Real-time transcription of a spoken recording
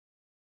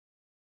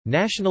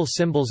National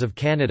symbols of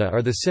Canada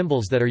are the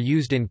symbols that are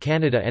used in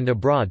Canada and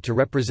abroad to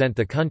represent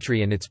the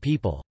country and its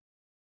people.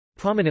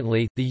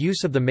 Prominently, the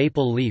use of the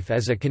maple leaf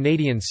as a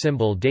Canadian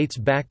symbol dates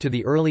back to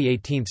the early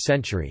 18th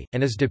century,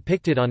 and is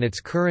depicted on its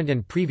current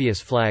and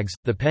previous flags,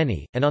 the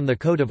penny, and on the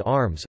coat of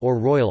arms or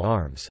royal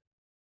arms.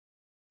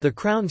 The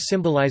crown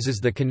symbolizes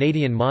the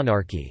Canadian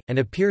monarchy, and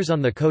appears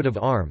on the coat of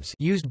arms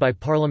used by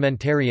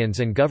parliamentarians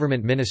and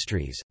government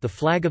ministries, the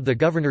flag of the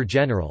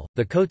Governor-General,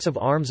 the coats of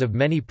arms of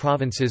many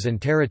provinces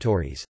and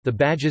territories, the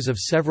badges of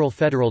several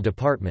federal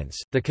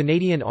departments, the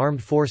Canadian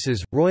Armed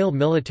Forces, Royal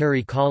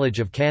Military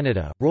College of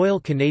Canada, Royal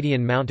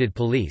Canadian Mounted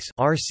Police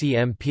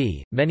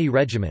 (RCMP), many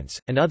regiments,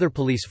 and other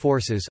police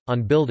forces,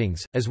 on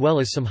buildings, as well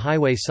as some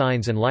highway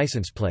signs and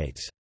license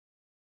plates.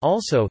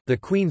 Also, the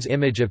Queen's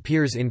image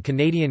appears in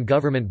Canadian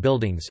government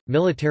buildings,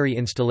 military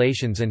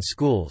installations and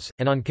schools,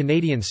 and on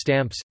Canadian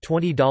stamps,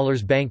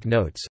 $20 bank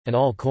notes, and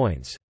all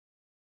coins.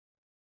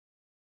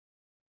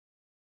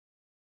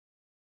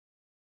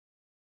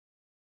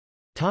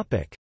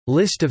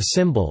 List of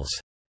symbols.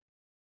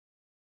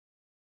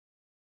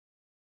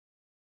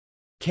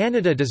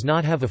 Canada does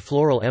not have a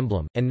floral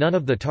emblem, and none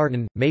of the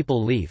tartan,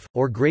 maple leaf,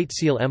 or Great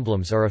Seal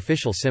emblems are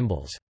official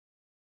symbols.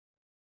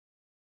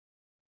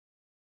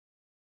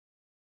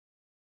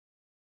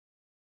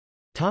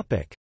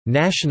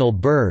 National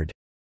bird.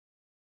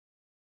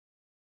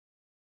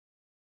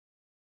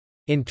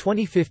 In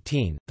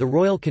 2015, the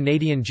Royal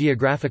Canadian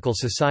Geographical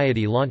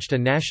Society launched a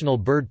national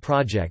bird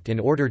project in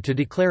order to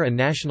declare a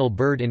national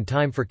bird in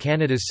time for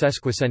Canada's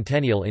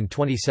sesquicentennial in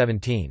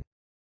 2017.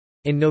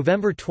 In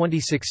November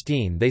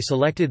 2016 they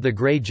selected the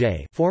grey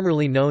jay,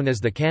 formerly known as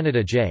the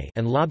Canada jay,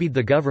 and lobbied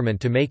the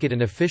government to make it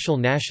an official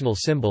national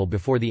symbol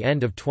before the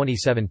end of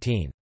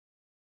 2017.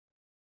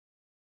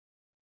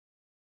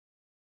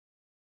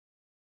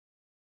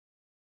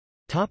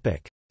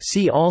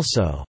 See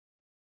also: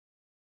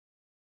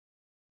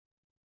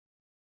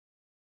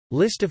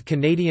 List of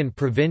Canadian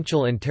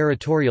provincial and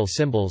territorial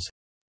symbols,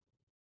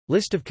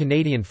 List of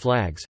Canadian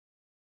flags,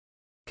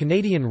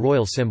 Canadian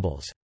royal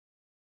symbols.